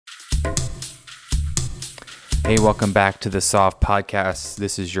Hey, welcome back to the SOfT podcast.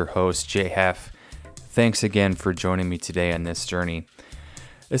 This is your host, Jay Heff. Thanks again for joining me today on this journey.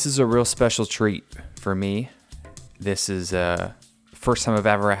 This is a real special treat for me. This is the first time I've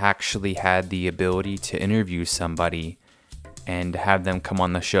ever actually had the ability to interview somebody and have them come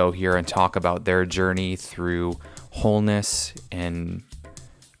on the show here and talk about their journey through wholeness and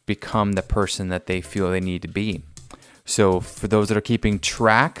become the person that they feel they need to be. So for those that are keeping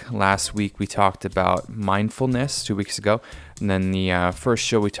track, last week we talked about mindfulness, 2 weeks ago, and then the first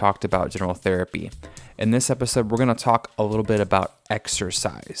show we talked about general therapy. In this episode, we're going to talk a little bit about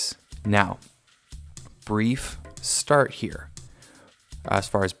exercise. Now, brief start here, as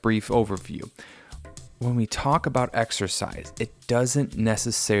far as brief overview. When we talk about exercise, it doesn't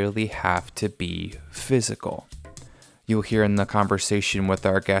necessarily have to be physical. You'll hear in the conversation with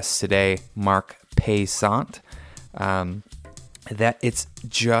our guest today, Mark Paysant, that it's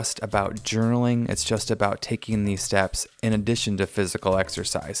just about journaling. It's just about taking these steps in addition to physical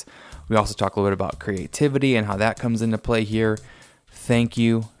exercise. We also talk a little bit about creativity and how that comes into play here. Thank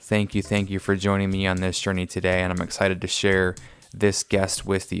you for joining me on this journey today, and I'm excited to share this guest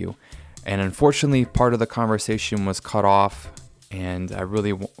with you. And unfortunately, part of the conversation was cut off, and I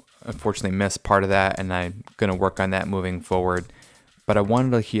really unfortunately missed part of that, and I'm going to work on that moving forward. But I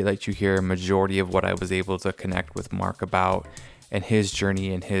wanted to let you hear a majority of what I was able to connect with Mark about, and his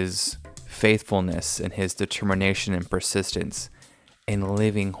journey and his faithfulness and his determination and persistence in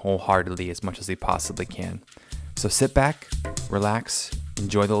living wholeheartedly as much as he possibly can. So sit back, relax,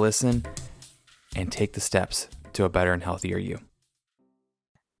 enjoy the listen, and take the steps to a better and healthier you.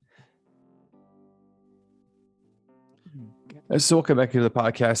 So welcome back to the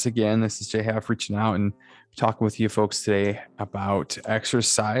podcast again. This is Jay Haff reaching out and talking with you folks today about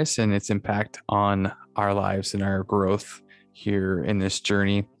exercise and its impact on our lives and our growth here in this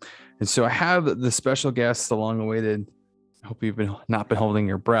journey. And so I have the special guests along the way that I hope you've not been holding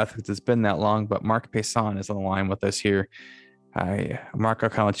your breath because it's been that long, but Mark Paysant is on the line with us here. Mark,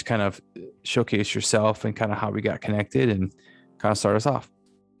 I'll kind of showcase yourself and kind of how we got connected and kind of start us off.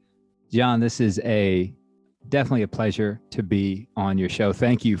 John, this is definitely a pleasure to be on your show.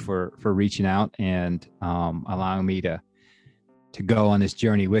 Thank you for reaching out and allowing me to go on this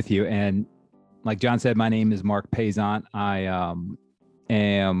journey with you. And like John said, my name is Mark Paysant. I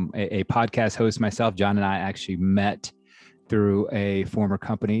am a podcast host myself. John and I actually met through a former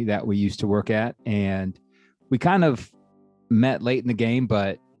company that we used to work at, and we kind of met late in the game,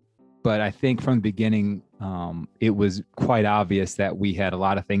 but I think from the beginning, it was quite obvious that we had a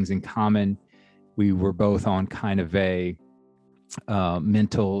lot of things in common. We were both on kind of a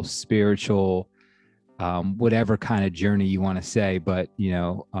mental, spiritual, whatever kind of journey you want to say. But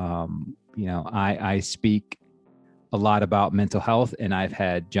I speak a lot about mental health, and I've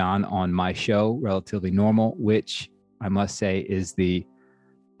had John on my show, Relatively Normal, which I must say is the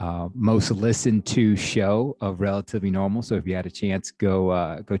most listened to show of Relatively Normal. So if you had a chance,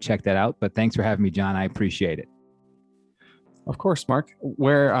 go check that out. But thanks for having me, John. I appreciate it. Of course, Mark.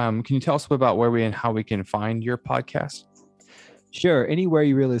 Where can you tell us about where we and how we can find your podcast? Sure. Anywhere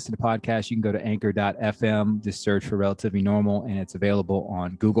you really listen to podcasts, you can go to anchor.fm, just search for Relatively Normal, and it's available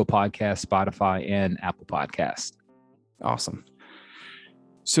on Google Podcasts, Spotify, and Apple Podcasts. Awesome.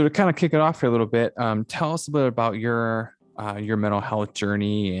 So to kind of kick it off here a little bit, tell us a bit about your mental health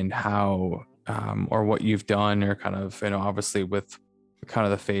journey and how or what you've done, or kind of, obviously with kind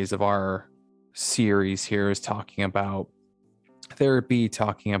of the phase of our series here is talking about therapy,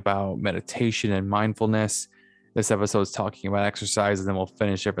 talking about meditation and mindfulness. This episode is talking about exercise, and then we'll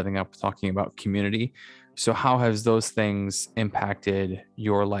finish everything up talking about community. So how has those things impacted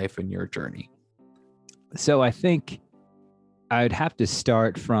your life and your journey? So I think I'd have to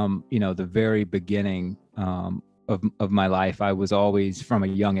start from, the very beginning of my life. I was always, from a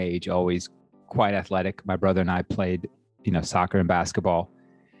young age, always quite athletic. My brother and I played, soccer and basketball.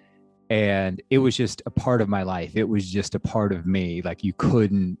 And it was just a part of my life. It was just a part of me. Like, you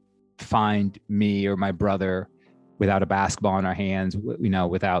couldn't find me or my brother without a basketball in our hands,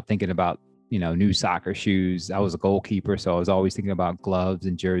 without thinking about, new soccer shoes. I was a goalkeeper, so I was always thinking about gloves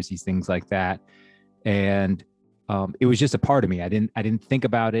and jerseys, things like that. And it was just a part of me. I didn't think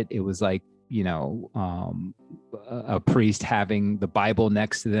about it. It was like, a priest having the Bible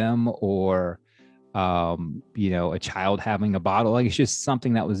next to them, or a child having a bottle. Like, it's just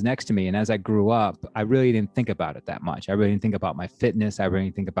something that was next to me. And as I grew up, I really didn't think about it that much. I really didn't think about my fitness. I really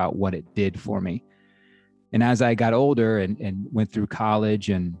didn't think about what it did for me. And as I got older and went through college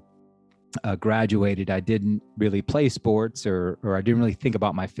and graduated, I didn't really play sports, or I didn't really think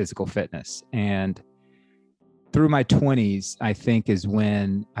about my physical fitness. And through my 20s, I think, is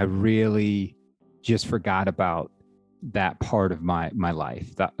when I really just forgot about that part of my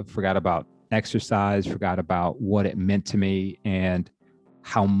life. Forgot about exercise, forgot about what it meant to me and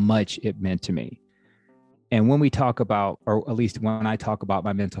how much it meant to me. And when we talk about, or at least when I talk about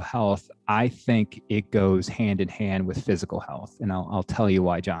my mental health, I think it goes hand in hand with physical health. And I'll tell you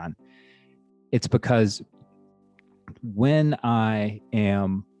why, John. It's because when I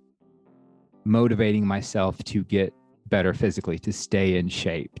am motivating myself to get better physically, to stay in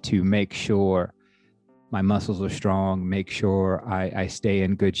shape, to make sure my muscles are strong, make sure I stay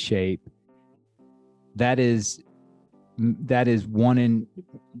in good shape, that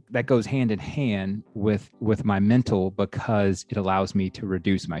goes hand in hand with my mental, because it allows me to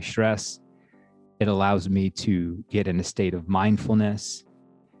reduce my stress. It allows me to get in a state of mindfulness.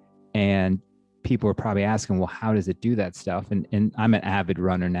 And people are probably asking, well, how does it do that stuff? And I'm an avid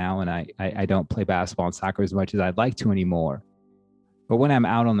runner now, and I don't play basketball and soccer as much as I'd like to anymore. But when I'm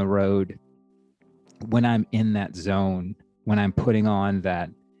out on the road, when I'm in that zone, when I'm putting on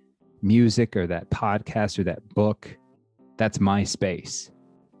that music or that podcast or that book, that's my space.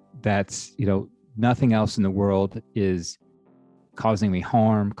 That's, nothing else in the world is causing me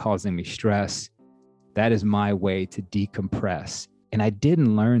harm, causing me stress. That is my way to decompress. And I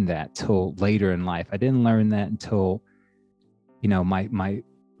didn't learn that till later in life. I didn't learn that until, my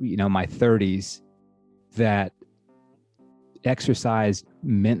 30s, that exercise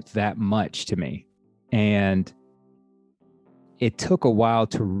meant that much to me. And it took a while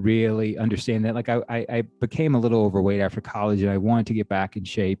to really understand that. Like I became a little overweight after college, and I wanted to get back in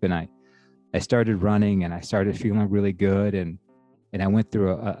shape, and I started running, and I started feeling really good. And I went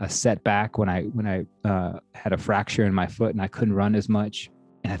through a setback when I had a fracture in my foot and I couldn't run as much.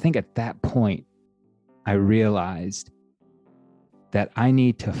 And I think at that point, I realized that I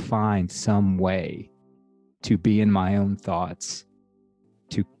need to find some way to be in my own thoughts,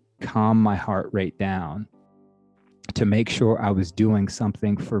 to calm my heart rate down, to make sure I was doing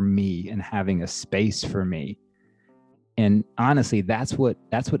something for me and having a space for me. And honestly, that's what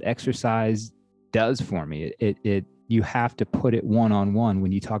exercise does for me. You have to put it one-on-one.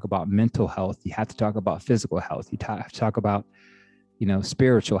 When you talk about mental health, you have to talk about physical health. You have to talk about,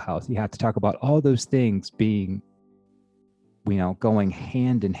 spiritual health. You have to talk about all those things being, going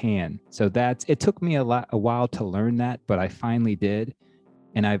hand in hand. So it took me a while to learn that, but I finally did.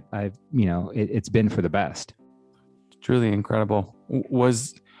 And it's been for the best. Truly incredible.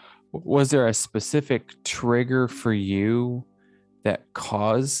 Was there a specific trigger for you that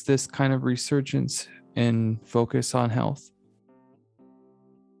caused this kind of resurgence and focus on health?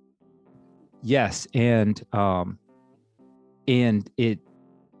 Yes. And it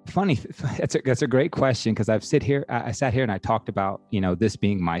funny. That's a great question, because I sat here and I talked about, this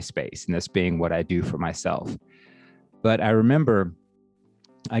being my space and this being what I do for myself. But I remember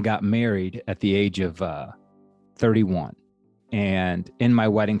I got married at the age of 31. And in my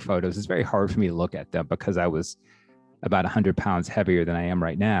wedding photos, it's very hard for me to look at them because I was about 100 pounds heavier than I am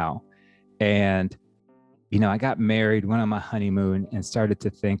right now. And I got married, went on my honeymoon, and started to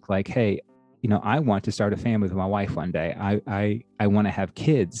think like, hey, I want to start a family with my wife one day. I want to have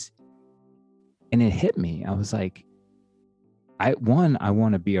kids. And it hit me. I was like, I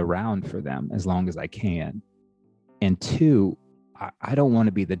want to be around for them as long as I can. And two, I don't want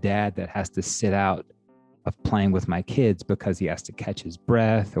to be the dad that has to sit out of playing with my kids because he has to catch his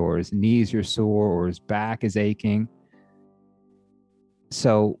breath, or his knees are sore, or his back is aching.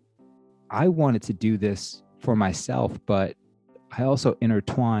 So I wanted to do this for myself, but I also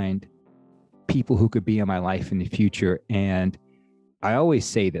intertwined people who could be in my life in the future. And I always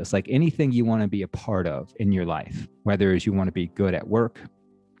say this, like anything you want to be a part of in your life, whether it's you want to be good at work,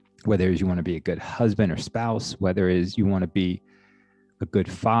 whether it's you want to be a good husband or spouse, whether it's you want to be a good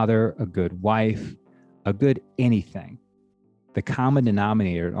father, a good wife, a good anything, the common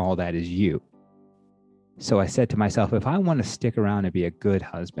denominator in all that is you. So I said to myself, if I want to stick around and be a good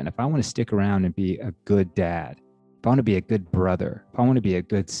husband, if I want to stick around and be a good dad, if I want to be a good brother, if I want to be a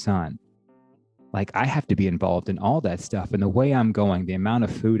good son, like I have to be involved in all that stuff. And the way I'm going, the amount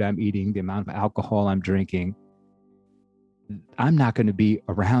of food I'm eating, the amount of alcohol I'm drinking, I'm not going to be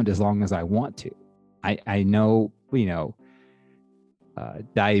around as long as I want to. I know,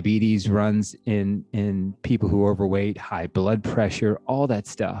 diabetes runs in people who are overweight, high blood pressure, all that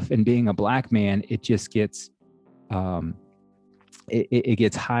stuff. And being a Black man, it just gets, it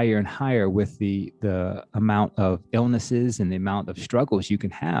gets higher and higher with the amount of illnesses and the amount of struggles you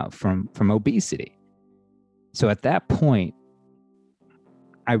can have from obesity. So at that point,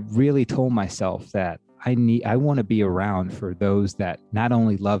 I really told myself that I want to be around for those that not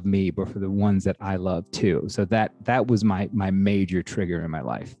only love me, but for the ones that I love too. So that was my major trigger in my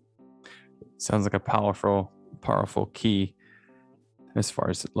life. Sounds like a powerful key as far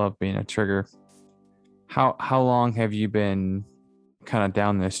as love being a trigger. How long have you been kind of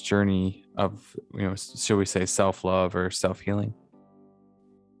down this journey of, should we say self-love or self-healing?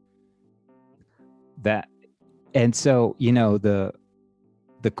 That, and so, the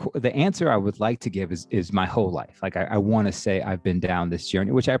answer I would like to give is my whole life. Like I want to say I've been down this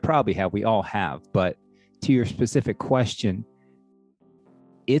journey, which I probably have. We all have. But to your specific question,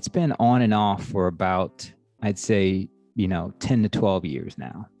 it's been on and off for about, I'd say, 10 to 12 years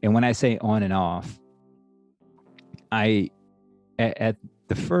now. And when I say on and off, at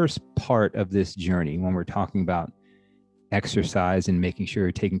the first part of this journey, when we're talking about exercise and making sure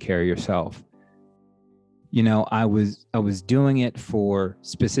you're taking care of yourself, I was doing it for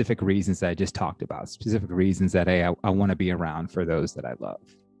specific reasons that I just talked about, specific reasons that I want to be around for those that I love.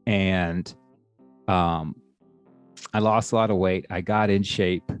 And I lost a lot of weight. I got in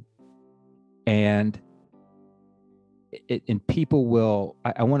shape, and people will,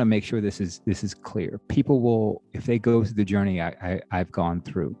 I want to make sure this is clear. People will, if they go through the journey I've gone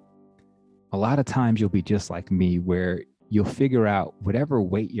through, a lot of times you'll be just like me, where you'll figure out whatever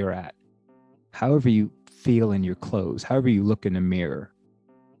weight you're at, however you feel in your clothes, however you look in the mirror,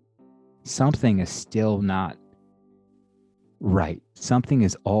 something is still not right. Something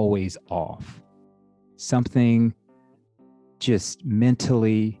is always off. Something just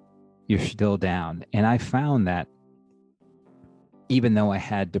mentally, you're still down. And I found that even though I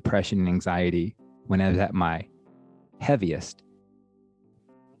had depression and anxiety when I was at my heaviest,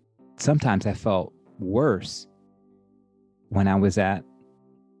 sometimes I felt worse when I was at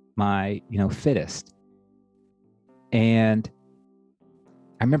my, fittest. And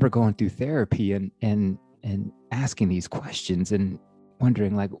I remember going through therapy and asking these questions and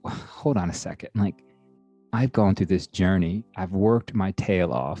wondering, like, hold on a second. Like, I've gone through this journey. I've worked my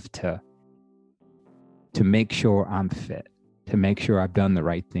tail off to make sure I'm fit, to make sure I've done the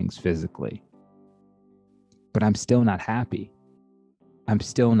right things physically. But I'm still not happy. I'm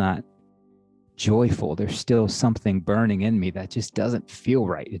still not joyful. There's still something burning in me that just doesn't feel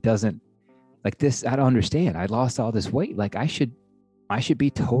right. It doesn't, like this, I don't understand. I lost all this weight. Like I should be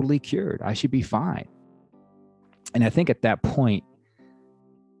totally cured. I should be fine. And I think at that point,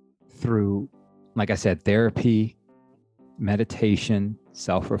 through, like I said, therapy, meditation,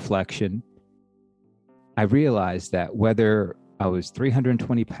 self-reflection, I realized that whether I was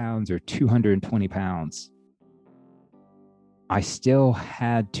 320 pounds or 220 pounds, I still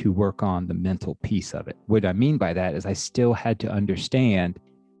had to work on the mental piece of it. What I mean by that is I still had to understand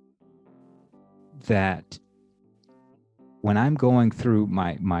that when I'm going through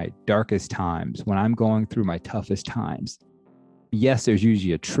my darkest times, when I'm going through my toughest times, yes, there's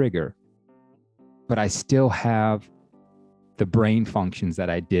usually a trigger, but I still have the brain functions that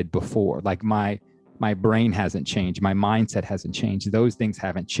I did before. Like my brain hasn't changed. My mindset hasn't changed. Those things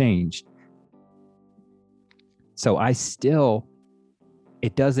haven't changed. So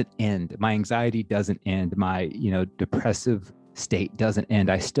it doesn't end. My anxiety doesn't end. My, depressive state doesn't end.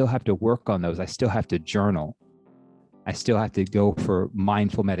 I still have to work on those. I still have to journal. I still have to go for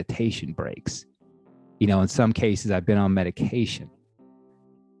mindful meditation breaks. In some cases I've been on medication.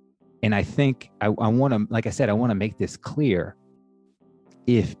 And I think I want to, like I said, I want to make this clear.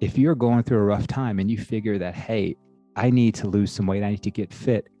 If you're going through a rough time and you figure that, hey, I need to lose some weight, I need to get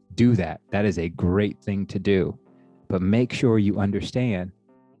fit, do that. That is a great thing to do. But make sure you understand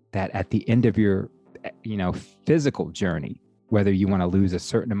that at the end of your, physical journey, whether you want to lose a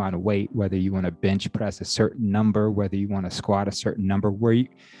certain amount of weight, whether you want to bench press a certain number, whether you want to squat a certain number,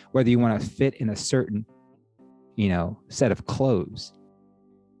 whether you want to fit in a certain, set of clothes,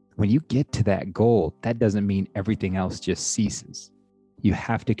 when you get to that goal, that doesn't mean everything else just ceases. You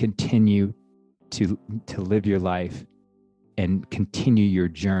have to continue to live your life and continue your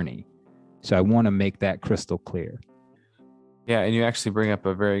journey. So I want to make that crystal clear. Yeah, and you actually bring up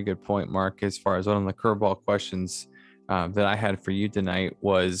a very good point, Mark, as far as one of the curveball questions that I had for you tonight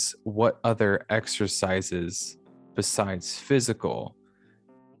was, what other exercises besides physical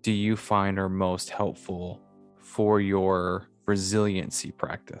do you find are most helpful for your resiliency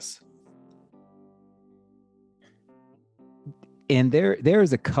practice? And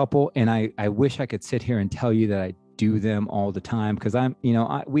there's a couple, and I wish I could sit here and tell you that I do them all the time, because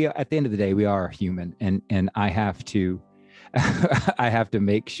we at the end of the day, we are human, and I have to I have to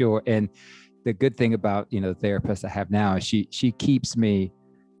make sure. And the good thing about, the therapist I have now is she keeps me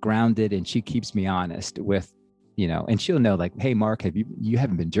grounded, and she keeps me honest with, and she'll know, like, hey, Mark, you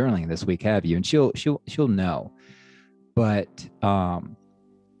haven't been journaling this week, have you? And she'll know. But, and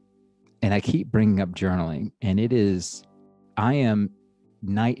I keep bringing up journaling, and I am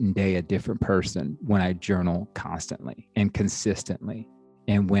night and day a different person when I journal constantly and consistently.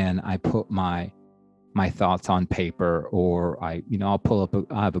 And when I put my thoughts on paper, or I'll pull up,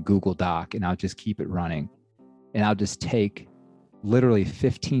 I have a Google Doc and I'll just keep it running. And I'll just take literally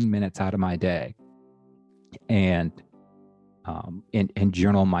 15 minutes out of my day and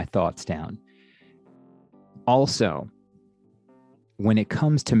journal my thoughts down. Also, when it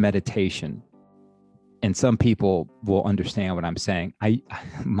comes to meditation, and some people will understand what I'm saying,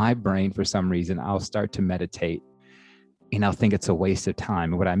 my brain, for some reason, I'll start to meditate and I'll think it's a waste of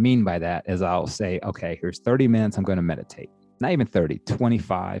time. And what I mean by that is I'll say, okay, here's 30 minutes, I'm going to meditate. Not even 30,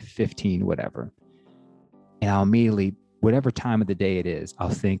 25, 15, whatever. And I'll immediately, whatever time of the day it is, I'll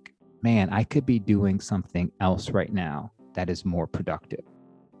think, man, I could be doing something else right now that is more productive.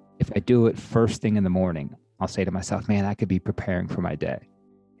 If I do it first thing in the morning, I'll say to myself, man, I could be preparing for my day.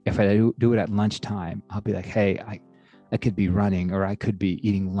 If I do it at lunchtime, I'll be like, hey, I could be running, or I could be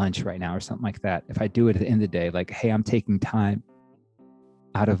eating lunch right now, or something like that. If I do it at the end of the day, like, hey, I'm taking time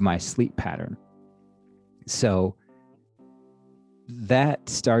out of my sleep pattern. So that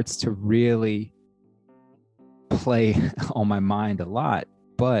starts to really play on my mind a lot.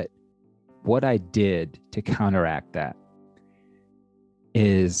 But what I did to counteract that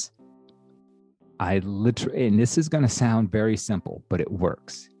is I literally, and this is going to sound very simple, but it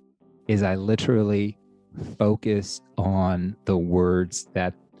works, is I literally focus on the words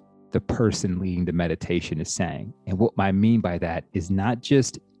that the person leading the meditation is saying. And what I mean by that is not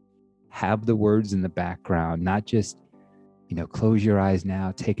just have the words in the background, not just, close your eyes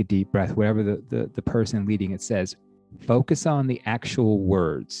now, take a deep breath, whatever the person leading it says. Focus on the actual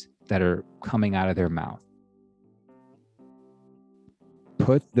words that are coming out of their mouth.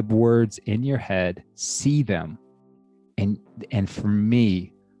 Put the words in your head, see them. And for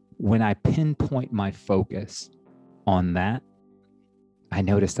me, when I pinpoint my focus on that, I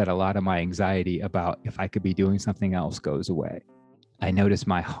notice that a lot of my anxiety about if I could be doing something else goes away. I notice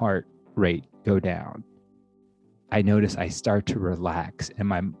my heart rate go down. I notice I start to relax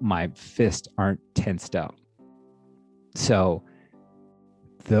and my fists aren't tensed up. So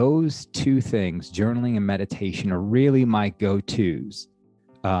those two things, journaling and meditation, are really my go-tos.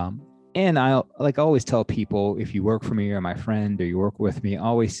 And I always tell people, if you work for me or my friend or you work with me, I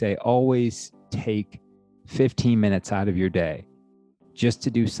always say, always take 15 minutes out of your day just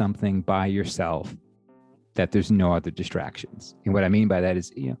to do something by yourself that there's no other distractions. And what I mean by that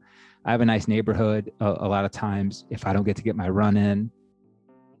is, I have a nice neighborhood. A lot of times, if I don't get to get my run in,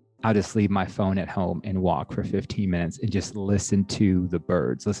 I'll just leave my phone at home and walk for 15 minutes and just listen to the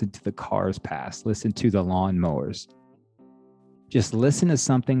birds, listen to the cars pass, listen to the lawnmowers. Just listen to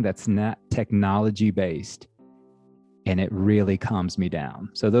something that's not technology based, and it really calms me down.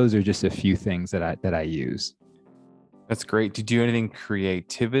 So those are just a few things that I use. That's great. Do you do anything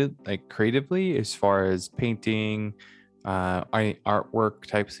creatively, as far as painting, any artwork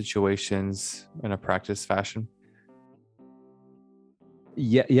type situations in a practice fashion?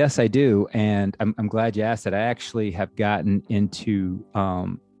 Yeah, yes, I do. And I'm glad you asked that. I actually have gotten into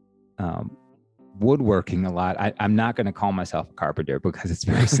woodworking a lot. I'm not going to call myself a carpenter because it's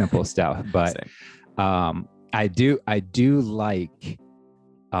very simple stuff, but I do like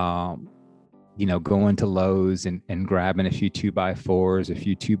going to Lowe's and grabbing a few 2x4s, a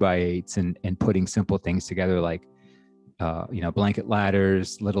few 2x8s, and putting simple things together, like blanket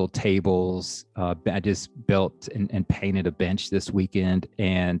ladders, little tables. I just built and painted a bench this weekend,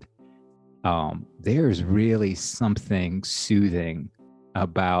 and there's really something soothing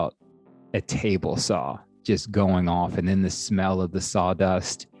about a table saw just going off, and then the smell of the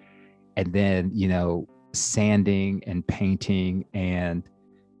sawdust, and then sanding and painting, and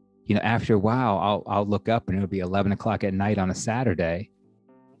after a while I'll look up and it'll be 11 o'clock at night on a Saturday,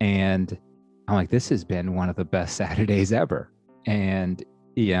 and I'm like, this has been one of the best Saturdays ever. And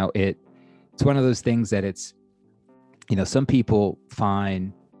it's one of those things that it's some people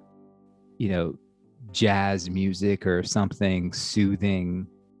find jazz music or something soothing,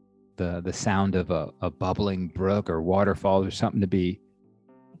 the sound of a bubbling brook or waterfall or something to be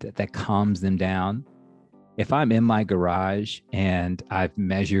that calms them down. If I'm in my garage and I've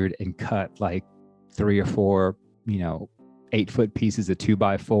measured and cut like 3 or 4 8-foot pieces of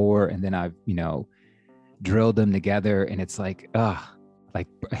 2x4, and then I've drilled them together, and it's like those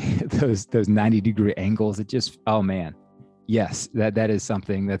 90-degree angles, it just, oh man, yes, that is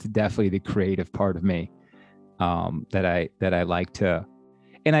something that's definitely the creative part of me, that I like to.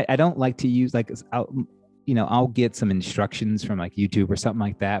 And I don't like to use, like, I'll get some instructions from like YouTube or something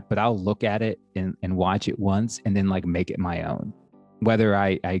like that, but I'll look at it and watch it once and then like make it my own. Whether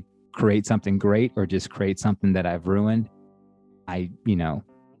I create something great or just create something that I've ruined,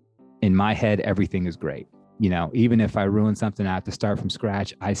 in my head, everything is great. Even if I ruin something, I have to start from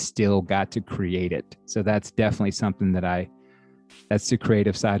scratch. I still got to create it. So that's definitely something that's the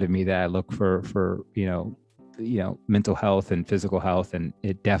creative side of me that I look for, mental health and physical health. And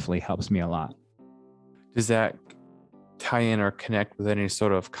it definitely helps me a lot. Does that tie in or connect with any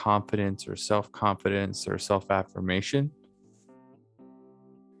sort of confidence or self-confidence or self-affirmation?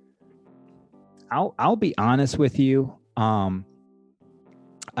 I'll be honest with you.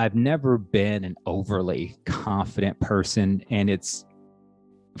 I've never been an overly confident person, and it's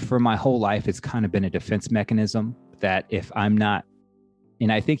for my whole life, it's kind of been a defense mechanism that if I'm not, and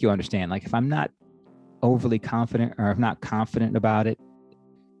I think you understand, like if I'm not overly confident or I'm not confident about it,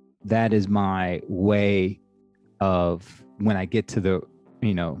 that is my way of when I get to the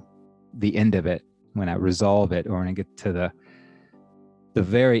end of it, when I resolve it, or when I get to the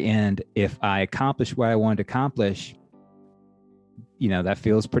very end, if I accomplish what I wanted to accomplish, that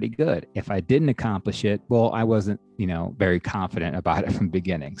feels pretty good. If I didn't accomplish it, well, I wasn't, very confident about it from the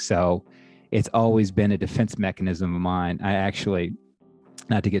beginning. So it's always been a defense mechanism of mine. I actually,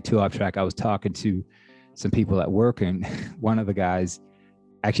 not to get too off track, I was talking to some people at work, and one of the guys,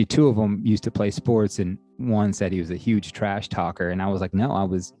 actually two of them used to play sports, and one said he was a huge trash talker. And I was like, no,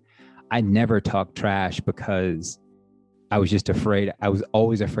 I never talked trash because I was just afraid. I was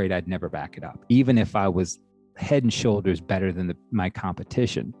always afraid I'd never back it up, even if I was head and shoulders better than my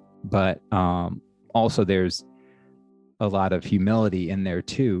competition. But also there's a lot of humility in there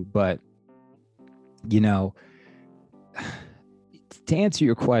too. But, to answer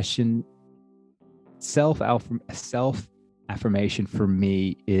your question, self-affirmation for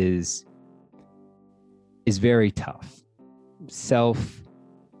me is very tough.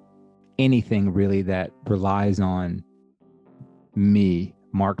 Anything really that relies on me,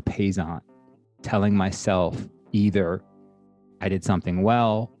 Mark Payson, telling myself either I did something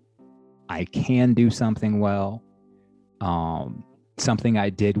well, I can do something well, something I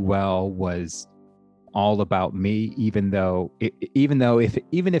did well was all about me, even if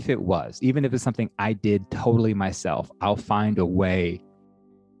it's something I did totally myself, I'll find a way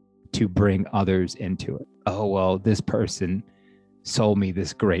to bring others into it. Oh, well, this person sold me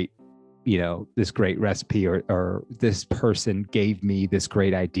this great recipe, or this person gave me this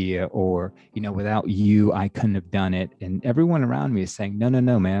great idea, or, without you, I couldn't have done it. And everyone around me is saying, no,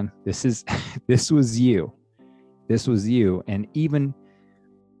 man, this was you. And even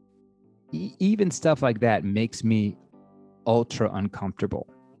stuff like that makes me ultra uncomfortable,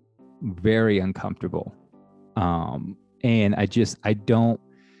 very uncomfortable. And I don't,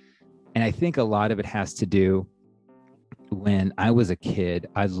 and I think a lot of it has to do, when I was a kid,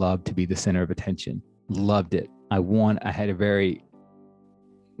 I loved to be the center of attention. Loved it. I was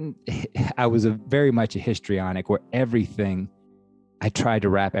very much a histrionic, where I tried to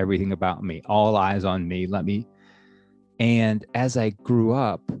wrap everything about me, all eyes on me. And as I grew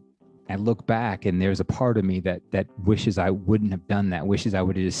up, I look back, and there's a part of me that wishes I wouldn't have done that, wishes I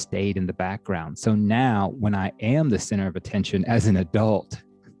would have just stayed in the background. So now when I am the center of attention as an adult,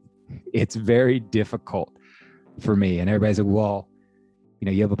 it's very difficult for me. And everybody's like, well,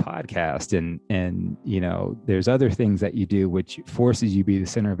 you have a podcast, and there's other things that you do which forces you to be the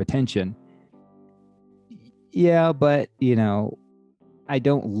center of attention. Yeah, but I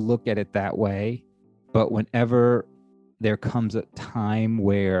don't look at it that way. But whenever there comes a time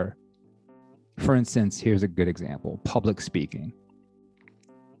where, for instance, here's a good example, public speaking.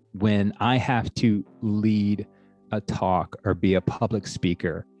 When I have to lead a talk or be a public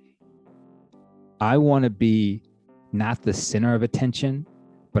speaker, I want to be not the center of attention,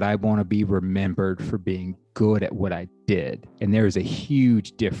 but I want to be remembered for being good at what I did. And there's a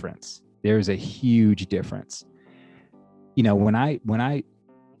huge difference. When I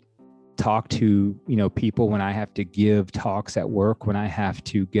talk to, people, when I have to give talks at work, when I have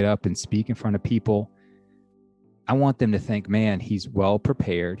to get up and speak in front of people, I want them to think, man, he's well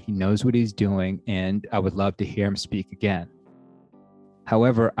prepared. He knows what he's doing. And I would love to hear him speak again.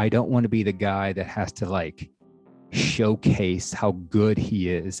 However, I don't want to be the guy that has to showcase how good he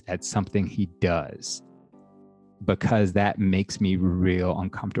is at something he does, because that makes me real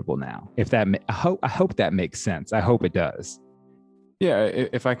uncomfortable now. I hope that makes sense. I hope it does. Yeah,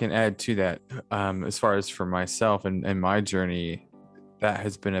 if I can add to that, as far as for myself and my journey, that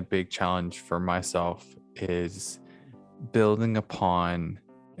has been a big challenge for myself, is building upon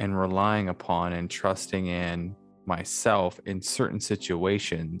and relying upon and trusting in myself in certain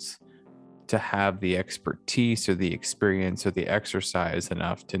situations to have the expertise or the experience or the exercise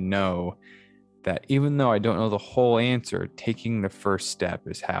enough to know that even though I don't know the whole answer, taking the first step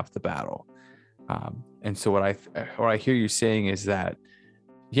is half the battle. And so what I hear you saying is that,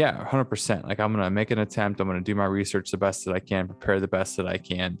 yeah, 100%. Like, I'm going to make an attempt. I'm going to do my research the best that I can, prepare the best that I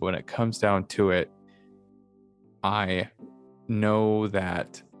can. But when it comes down to it, I know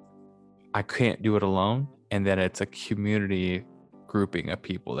that I can't do it alone, and that it's a community grouping of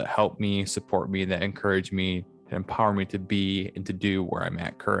people that help me, support me, that encourage me, that empower me to be and to do where I'm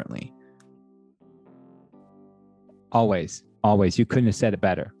at currently. Always. You couldn't have said it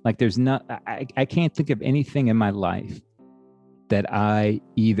better. Like, there's not, I can't think of anything in my life that I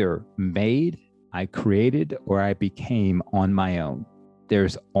either made, I created, or I became on my own.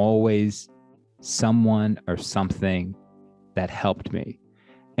 There's always someone or something that helped me.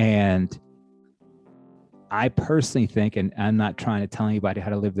 And I personally think, and I'm not trying to tell anybody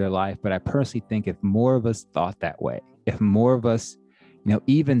how to live their life, but I personally think if more of us thought that way, if more of us,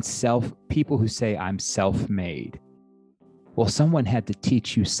 even people who say I'm self-made, well, someone had to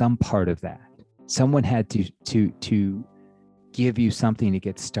teach you some part of that. Someone had to give you something to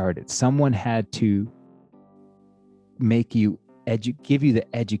get started. Someone had to make you give you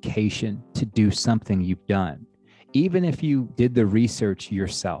the education to do something you've done. Even if you did the research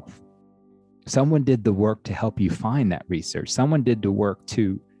yourself, someone did the work to help you find that research. Someone did the work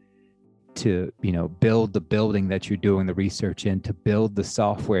to build the building that you're doing the research in, to build the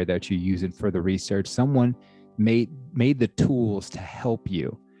software that you're using for the research. Someone made the tools to help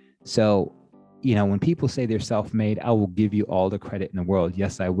you. So, when people say they're self-made, I will give you all the credit in the world.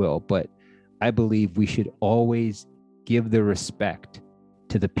 Yes, I will. But I believe we should always give the respect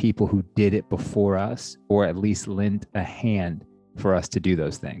to the people who did it before us, or at least lend a hand for us to do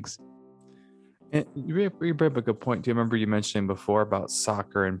those things. And you bring up a good point. Do you remember you mentioning before about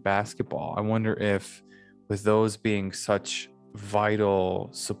soccer and basketball? I wonder if, with those being such vital,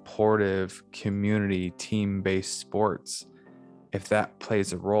 supportive, community, team-based sports, if that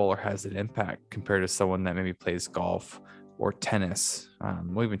plays a role or has an impact compared to someone that maybe plays golf or tennis.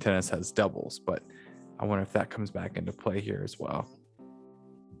 Well, even tennis has doubles, but I wonder if that comes back into play here as well.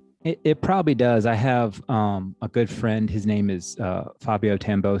 It probably does. I have a good friend. His name is Fabio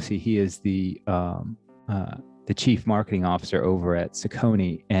Tambosi. He is the chief marketing officer over at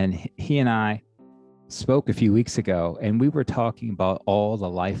Saucony, and he and I spoke a few weeks ago, and we were talking about all the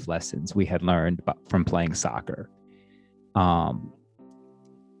life lessons we had learned from playing soccer. And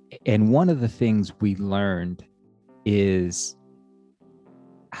one of the things we learned is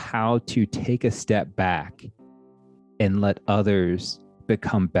how to take a step back and let others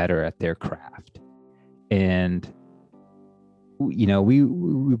become better at their craft. And we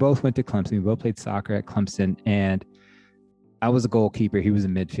both went to Clemson. We both played soccer at Clemson, and I was a goalkeeper. He was a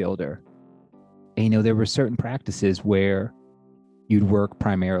midfielder. And, there were certain practices where you'd work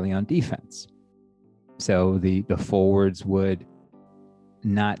primarily on defense. So the forwards would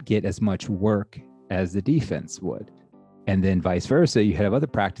not get as much work as the defense would. And then vice versa, you have other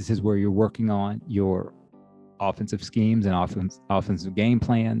practices where you're working on your offensive schemes and offensive game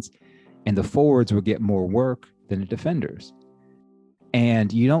plans, and the forwards will get more work than the defenders.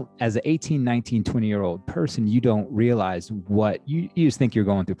 And you don't, as an 18, 19, 20-year-old person, you don't realize what you just think you're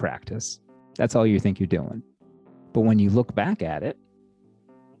going through practice. That's all you think you're doing. But when you look back at it,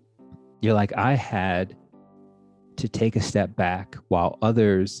 you're like, I had to take a step back while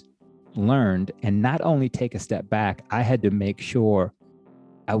others learned, and not only take a step back, I had to make sure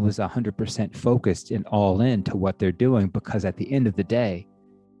I was 100% focused and all in to what they're doing, because at the end of the day,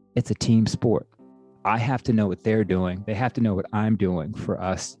 it's a team sport. I have to know what they're doing. They have to know what I'm doing for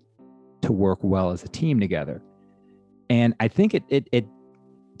us to work well as a team together. And I think it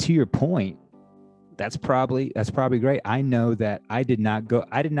to your point, that's probably great. I know that I did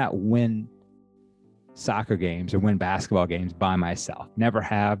not win soccer games or win basketball games by myself. Never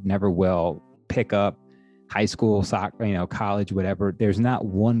have, never will. Pick up high school soccer, college, whatever. There's not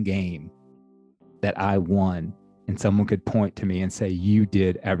one game that I won and someone could point to me and say, you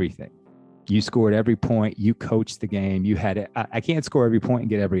did everything. You scored every point. You coached the game. You had it. I can't score every point and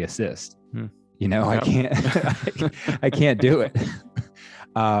get every assist. I can't. I can't do it.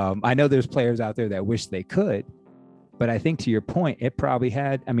 I know there's players out there that wish they could, but I think to your point, it probably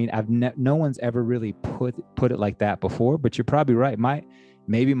had. I mean, no one's ever really put it like that before. But you're probably right. My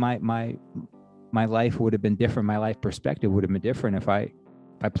life would have been different. My life perspective would have been different if I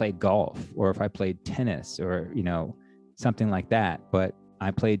played golf or if I played tennis or something like that. But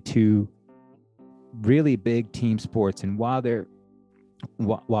I played two really big team sports, and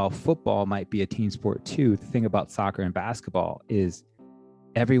while football might be a team sport too, the thing about soccer and basketball is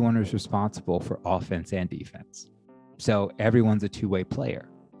everyone is responsible for offense and defense. So everyone's a two-way player.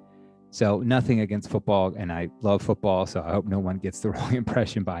 So nothing against football, and I love football, so I hope no one gets the wrong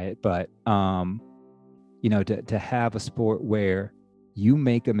impression by it. But to have a sport where you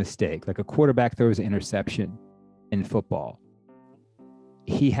make a mistake, like a quarterback throws an interception in football,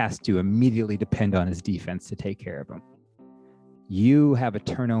 he has to immediately depend on his defense to take care of him. You have a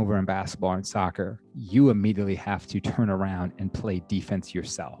turnover in basketball and soccer, you immediately have to turn around and play defense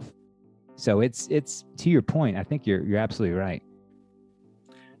yourself. So it's to your point, I think you're absolutely right.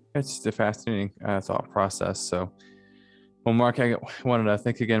 It's just a fascinating thought process. So, well, Mark, I wanted to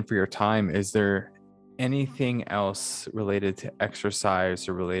thank again for your time. Is there anything else related to exercise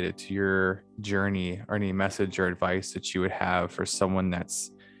or related to your journey, or any message or advice that you would have for someone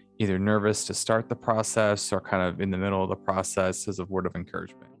that's either nervous to start the process or kind of in the middle of the process, as a word of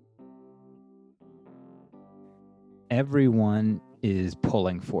encouragement? Everyone is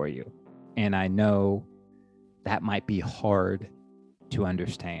pulling for you. And I know that might be hard to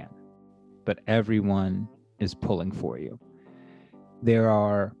understand, but everyone is pulling for you.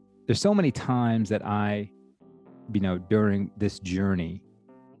 There's so many times that I, during this journey,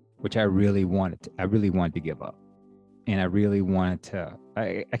 which I really wanted to give up. And I really wanted to,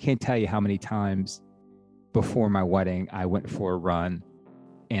 I can't tell you how many times before my wedding, I went for a run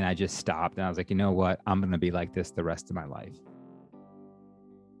and I just stopped and I was like, you know what? I'm going to be like this the rest of my life.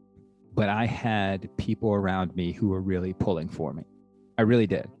 But I had people around me who were really pulling for me. I really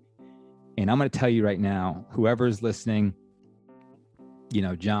did. And I'm going to tell you right now, whoever's listening,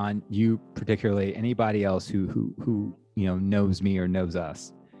 John, you particularly, anybody else who knows me or knows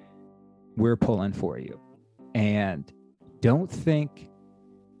us, we're pulling for you. And don't think,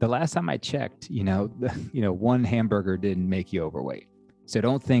 the last time I checked, one hamburger didn't make you overweight. So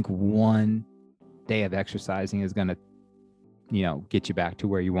don't think one day of exercising is going to, get you back to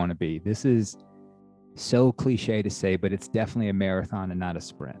where you want to be. This is so cliche to say, but it's definitely a marathon and not a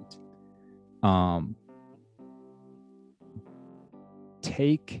sprint.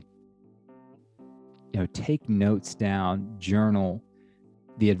 Take notes down, journal.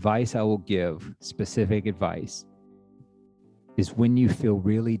 The advice I will give, specific advice, is when you feel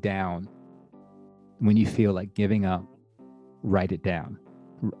really down, when you feel like giving up, write it down.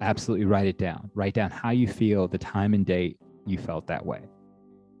 Absolutely write it down. Write down how you feel, the time and date you felt that way.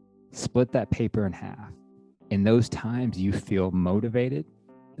 Split that paper in half. In those times you feel motivated,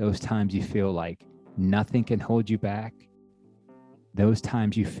 those times you feel like nothing can hold you back, those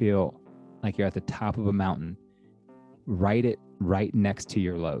times you feel like you're at the top of a mountain, write it right next to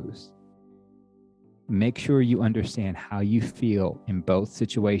your lows. Make sure you understand how you feel in both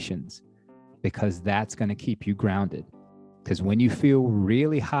situations, because that's going to keep you grounded. Because when you feel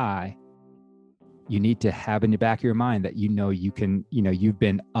really high, you need to have in the back of your mind that you can, you've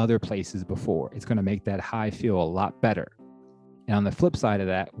been other places before. It's going to make that high feel a lot better. And on the flip side of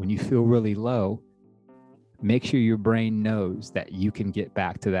that, when you feel really low, make sure your brain knows that you can get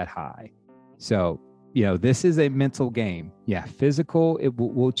back to that high. So, this is a mental game. Yeah, physical, it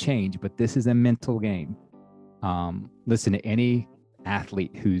will change, but this is a mental game. Listen to any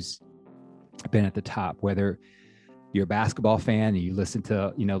athlete who's been at the top, whether you're a basketball fan and you listen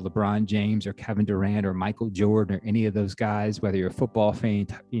to, LeBron James or Kevin Durant or Michael Jordan or any of those guys, whether you're a football fan,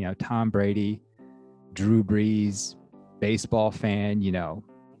 Tom Brady, Drew Brees, baseball fan,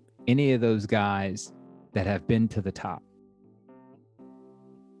 any of those guys that have been to the top,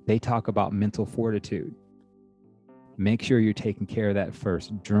 they talk about mental fortitude. Make sure you're taking care of that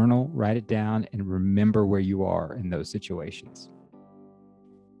first. Journal, write it down, and remember where you are in those situations.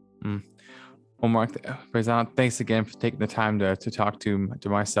 Well, Mark, thanks again for taking the time to talk to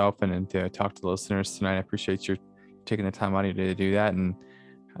myself and to talk to the listeners tonight. I appreciate you taking the time out of your day to do that. And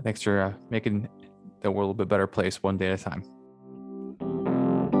thanks for making the world a little bit better place one day at a time.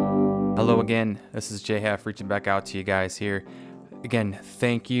 Hello again. This is JHF reaching back out to you guys here. Again,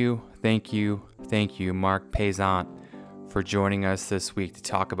 thank you, Mark Payzant, for joining us this week to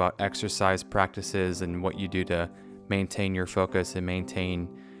talk about exercise practices and what you do to maintain your focus and maintain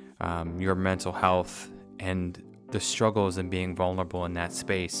your mental health and the struggles in being vulnerable in that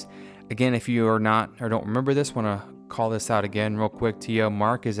space. Again, if you are not or don't remember this, want to call this out again real quick to you.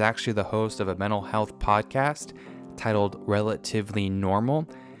 Mark is actually the host of a mental health podcast titled Relatively Normal.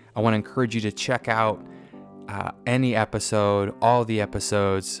 I want to encourage you to check out any episode, all the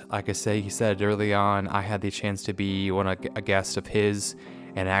episodes. Like I say, he said early on, I had the chance to be a guest of his,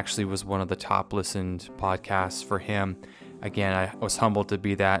 and actually was one of the top listened podcasts for him. Again, I was humbled to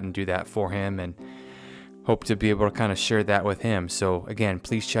be that and do that for him, and hope to be able to kind of share that with him. So again,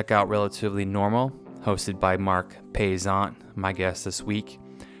 please check out Relatively Normal, hosted by Mark Payzant, my guest this week.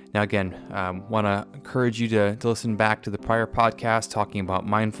 Now, again, want to encourage you to listen back to the prior podcast talking about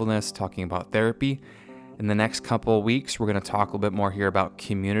mindfulness, talking about therapy. In the next couple of weeks, we're going to talk a little bit more here about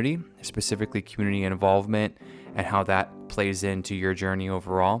community, specifically community involvement and how that plays into your journey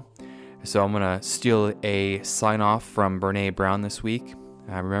overall. So I'm going to steal a sign off from Brene Brown this week.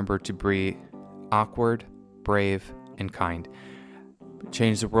 Remember to be awkward, brave, and kind.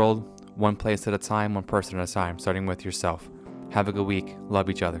 Change the world one place at a time, one person at a time, starting with yourself. Have a good week. Love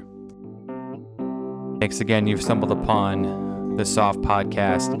each other. Thanks again. You've stumbled upon the SOfT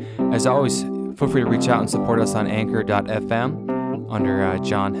podcast. As always, feel free to reach out and support us on anchor.fm under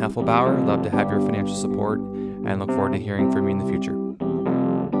John Heffelbauer. Love to have your financial support and look forward to hearing from you in the future.